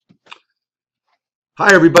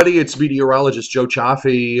Hi, everybody. It's meteorologist Joe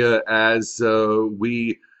Chaffee. As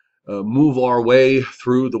we move our way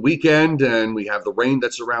through the weekend, and we have the rain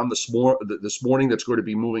that's around this morning that's going to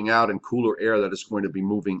be moving out, and cooler air that is going to be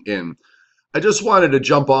moving in. I just wanted to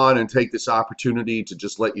jump on and take this opportunity to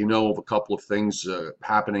just let you know of a couple of things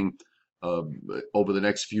happening uh, over the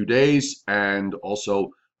next few days, and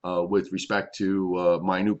also with respect to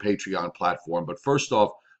my new Patreon platform. But first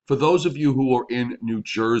off, for those of you who are in New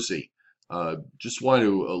Jersey, just want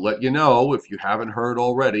to let you know, if you haven't heard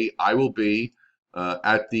already, I will be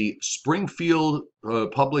at the Springfield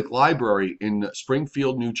Public Library in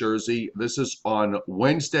Springfield, New Jersey. This is on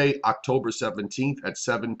Wednesday, October 17th at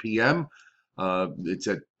 7 p.m. It's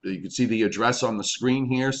at You can see the address on the screen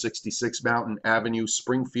here, 66 Mountain Avenue,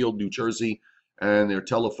 Springfield, New Jersey, and their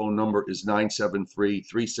telephone number is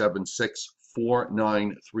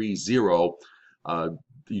 973-376-4930.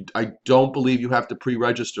 I don't believe you have to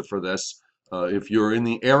pre-register for this. If you're in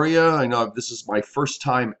the area, I know this is my first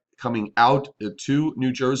time coming out to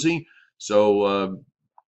New Jersey, so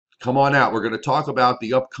come on out. We're going to talk about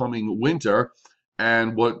the upcoming winter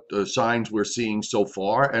and what signs we're seeing so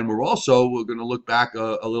far. And we're going to look back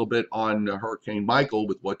a little bit on Hurricane Michael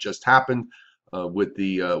with what just happened, with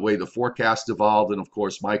the way the forecast evolved. And of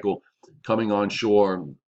course, Michael coming on shore,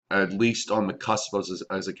 at least on the cusp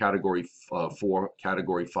as a Category 4,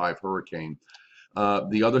 Category 5 hurricane.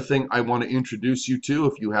 The other thing I want to introduce you to,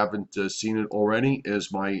 if you haven't seen it already,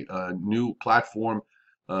 is my new platform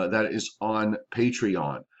that is on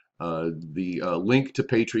Patreon. The link to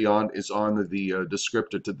Patreon is on the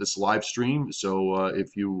descriptor to this live stream. So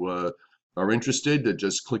if you are interested,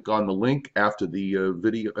 just click on the link after the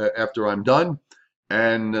video, after I'm done,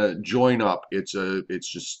 and join up. It's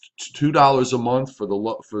just $2 a month for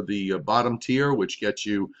the bottom tier, which gets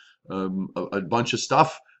you a bunch of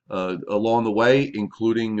stuff along the way,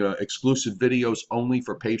 including exclusive videos only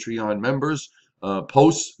for Patreon members,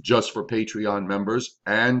 posts just for Patreon members,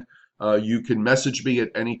 and you can message me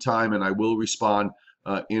at any time, and I will respond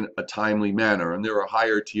in a timely manner. And there are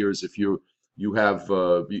higher tiers if you have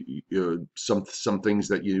some things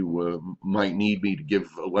that you might need me to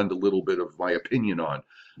lend a little bit of my opinion on.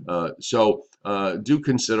 So do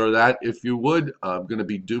consider that if you would. I'm going to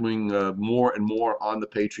be doing more and more on the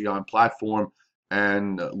Patreon platform,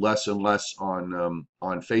 and less on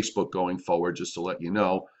Facebook going forward, just to let you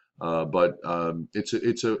know. But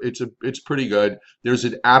it's pretty good. There's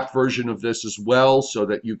an app version of this as well, so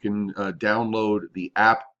that you can download the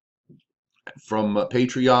app from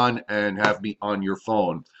Patreon and have me on your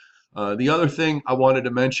phone. The other thing I wanted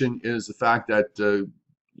to mention is the fact that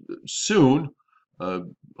soon, uh,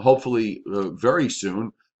 hopefully very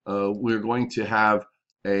soon, we're going to have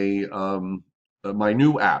my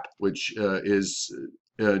new app, which is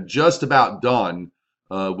just about done.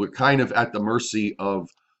 We're kind of at the mercy of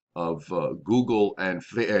Google and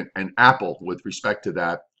Apple with respect to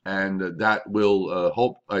that, and that will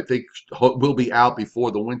will be out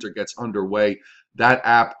before the winter gets underway. That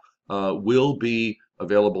app will be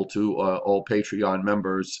available to all Patreon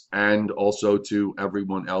members and also to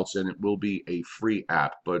everyone else, and it will be a free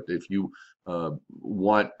app. But if you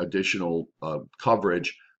want additional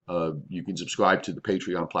coverage, you can subscribe to the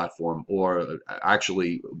Patreon platform, or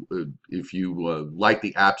actually, if you like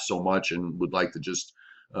the app so much and would like to just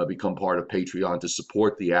become part of Patreon to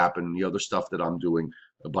support the app and the other stuff that I'm doing,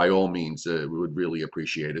 by all means, we would really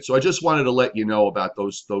appreciate it. So I just wanted to let you know about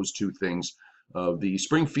those two things. The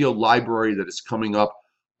Springfield Library that is coming up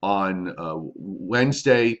on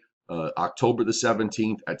Wednesday, October the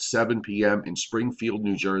 17th at 7 p.m. in Springfield,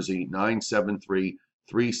 New Jersey,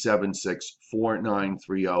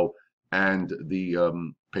 973-376-4930, and the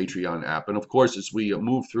Patreon app. And of course, as we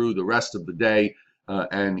move through the rest of the day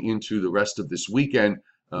and into the rest of this weekend,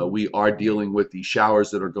 we are dealing with the showers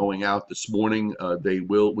that are going out this morning. We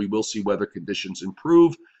will see weather conditions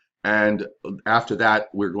improve, and after that,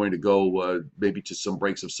 we're going to go maybe to some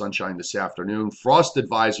breaks of sunshine this afternoon. Frost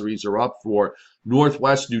advisories are up for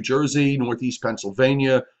Northwest New Jersey, Northeast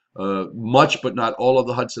Pennsylvania, much but not all of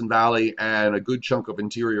the Hudson Valley, and a good chunk of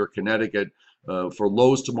interior Connecticut. For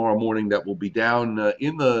lows tomorrow morning that will be down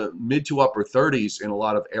in the mid to upper 30s in a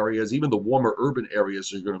lot of areas. Even the warmer urban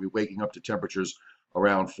areas are going to be waking up to temperatures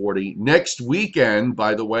around 40. Next weekend,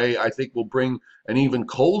 by the way, I think will bring an even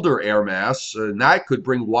colder air mass, and that could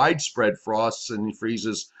bring widespread frosts and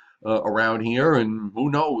freezes around here. And who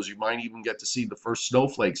knows, you might even get to see the first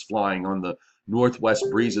snowflakes flying on the northwest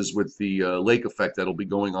breezes with the lake effect that'll be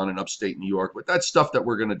going on in upstate New York. But that's stuff that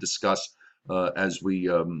we're going to discuss as we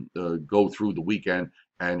go through the weekend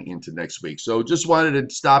and into next week. So just wanted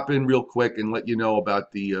to stop in real quick and let you know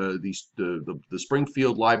about the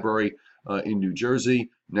Springfield Library in New Jersey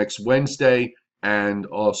next Wednesday. And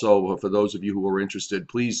also, for those of you who are interested,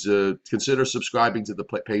 please consider subscribing to the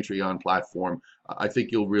Patreon platform. I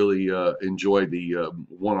think you'll really enjoy the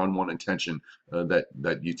one-on-one attention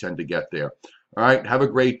that you tend to get there. All right, have a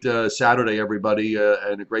great Saturday, everybody,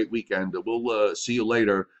 and a great weekend. We'll see you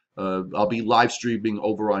later. I'll be live streaming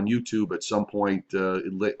over on YouTube at some point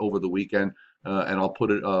over the weekend, and I'll put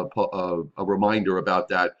a reminder about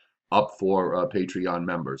that up for Patreon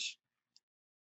members.